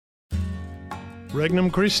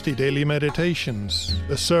Regnum Christi Daily Meditations,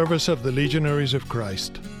 the service of the Legionaries of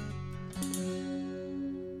Christ.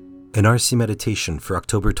 An RC Meditation for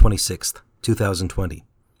October 26th, 2020.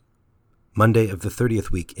 Monday of the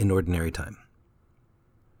 30th week in Ordinary Time.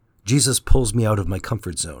 Jesus pulls me out of my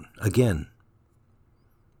comfort zone, again.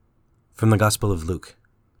 From the Gospel of Luke,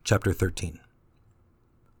 chapter 13.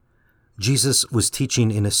 Jesus was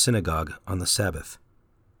teaching in a synagogue on the Sabbath.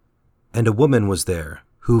 And a woman was there,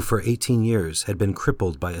 who for 18 years had been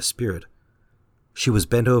crippled by a spirit. She was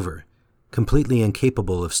bent over, completely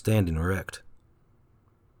incapable of standing erect.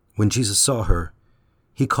 When Jesus saw her,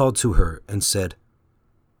 he called to her and said,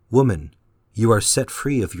 "Woman, you are set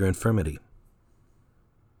free of your infirmity."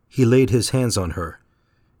 He laid his hands on her,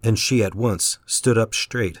 and she at once stood up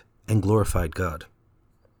straight and glorified God.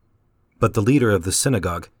 But the leader of the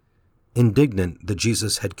synagogue, indignant that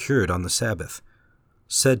Jesus had cured on the Sabbath,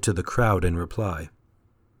 said to the crowd in reply,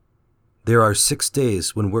 "There are 6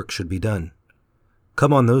 days when work should be done.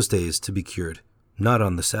 Come on those days to be cured, not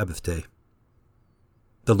on the Sabbath day."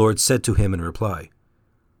 The Lord said to him in reply,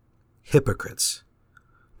 "Hypocrites!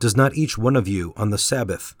 Does not each one of you on the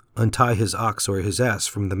Sabbath untie his ox or his ass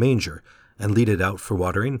from the manger and lead it out for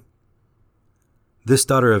watering? This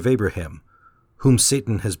daughter of Abraham, whom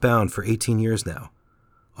Satan has bound for 18 years now,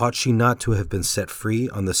 ought she not to have been set free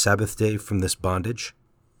on the Sabbath day from this bondage?"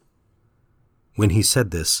 When he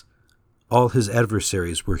said this, all his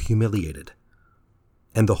adversaries were humiliated,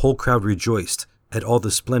 and the whole crowd rejoiced at all the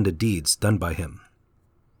splendid deeds done by him.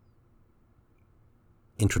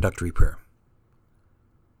 Introductory Prayer.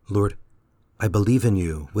 Lord, I believe in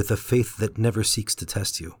you with a faith that never seeks to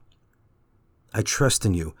test you. I trust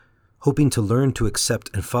in you, hoping to learn to accept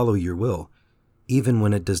and follow your will, even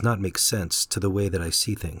when it does not make sense to the way that I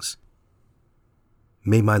see things.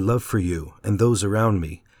 May my love for you and those around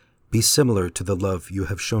me be similar to the love you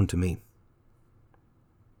have shown to me.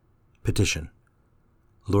 Petition.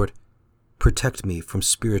 Lord, protect me from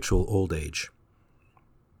spiritual old age.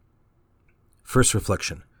 First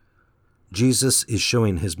reflection. Jesus is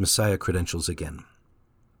showing his Messiah credentials again.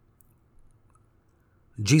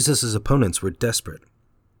 Jesus' opponents were desperate.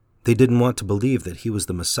 They didn't want to believe that he was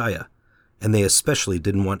the Messiah, and they especially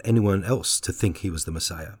didn't want anyone else to think he was the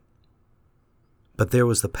Messiah. But there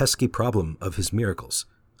was the pesky problem of his miracles.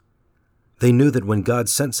 They knew that when God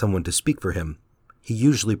sent someone to speak for him, he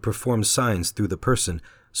usually performed signs through the person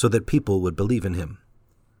so that people would believe in him.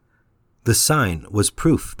 The sign was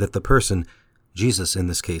proof that the person, Jesus in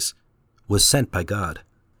this case, was sent by God.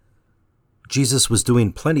 Jesus was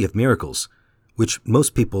doing plenty of miracles, which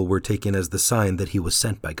most people were taking as the sign that he was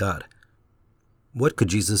sent by God. What could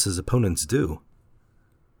Jesus' opponents do?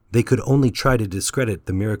 They could only try to discredit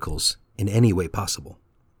the miracles in any way possible.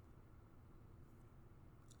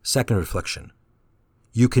 Second reflection.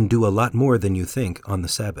 You can do a lot more than you think on the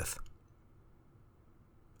Sabbath.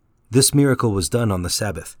 This miracle was done on the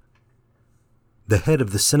Sabbath. The head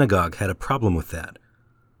of the synagogue had a problem with that.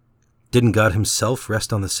 Didn't God himself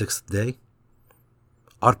rest on the 6th day?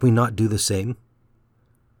 Ought we not do the same?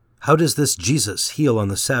 How does this Jesus heal on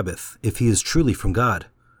the Sabbath if he is truly from God?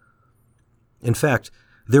 In fact,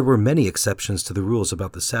 there were many exceptions to the rules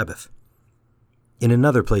about the Sabbath. In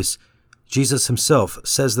another place, Jesus himself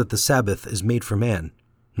says that the Sabbath is made for man,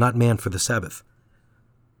 not man for the Sabbath.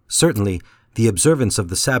 Certainly, the observance of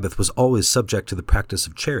the Sabbath was always subject to the practice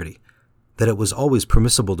of charity, that it was always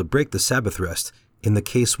permissible to break the Sabbath rest in the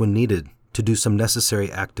case when needed to do some necessary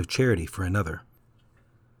act of charity for another.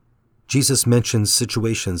 Jesus mentions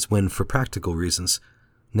situations when, for practical reasons,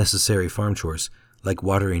 necessary farm chores, like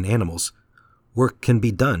watering animals, work can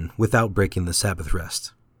be done without breaking the Sabbath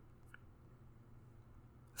rest.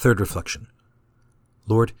 Third reflection.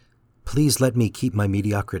 Lord, please let me keep my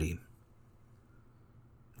mediocrity.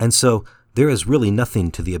 And so, there is really nothing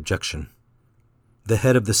to the objection. The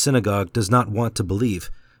head of the synagogue does not want to believe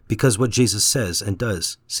because what Jesus says and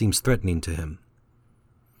does seems threatening to him.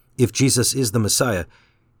 If Jesus is the Messiah,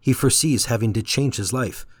 he foresees having to change his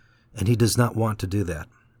life, and he does not want to do that.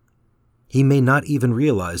 He may not even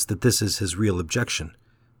realize that this is his real objection,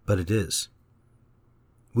 but it is.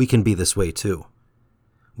 We can be this way too.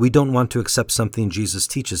 We don't want to accept something Jesus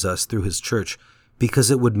teaches us through his church because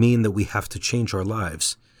it would mean that we have to change our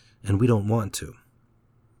lives, and we don't want to.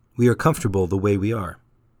 We are comfortable the way we are.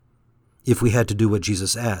 If we had to do what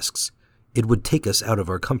Jesus asks, it would take us out of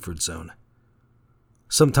our comfort zone.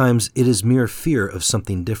 Sometimes it is mere fear of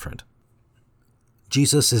something different.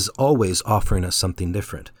 Jesus is always offering us something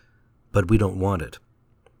different, but we don't want it.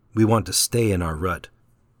 We want to stay in our rut.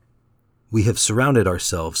 We have surrounded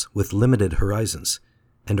ourselves with limited horizons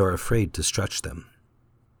and are afraid to stretch them.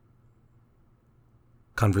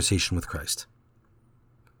 Conversation with Christ.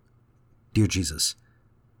 Dear Jesus,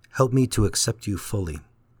 help me to accept you fully.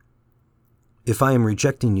 If I am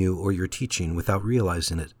rejecting you or your teaching without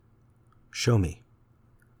realizing it, show me.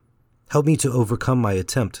 Help me to overcome my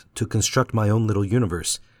attempt to construct my own little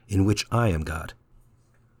universe in which I am God.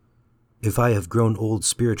 If I have grown old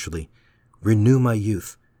spiritually, renew my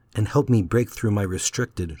youth and help me break through my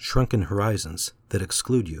restricted, shrunken horizons that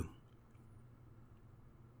exclude you.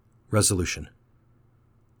 Resolution.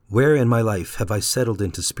 Where in my life have I settled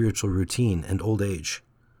into spiritual routine and old age?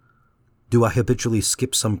 Do I habitually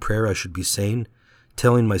skip some prayer I should be saying,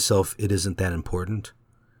 telling myself it isn't that important?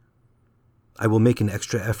 I will make an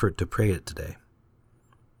extra effort to pray it today.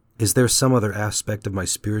 Is there some other aspect of my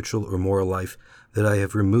spiritual or moral life that I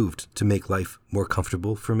have removed to make life more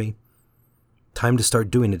comfortable for me? Time to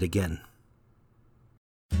start doing it again.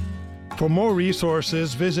 For more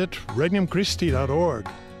resources, visit regnumchristi.org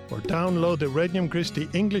or download the Regnum Christi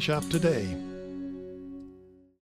English app today.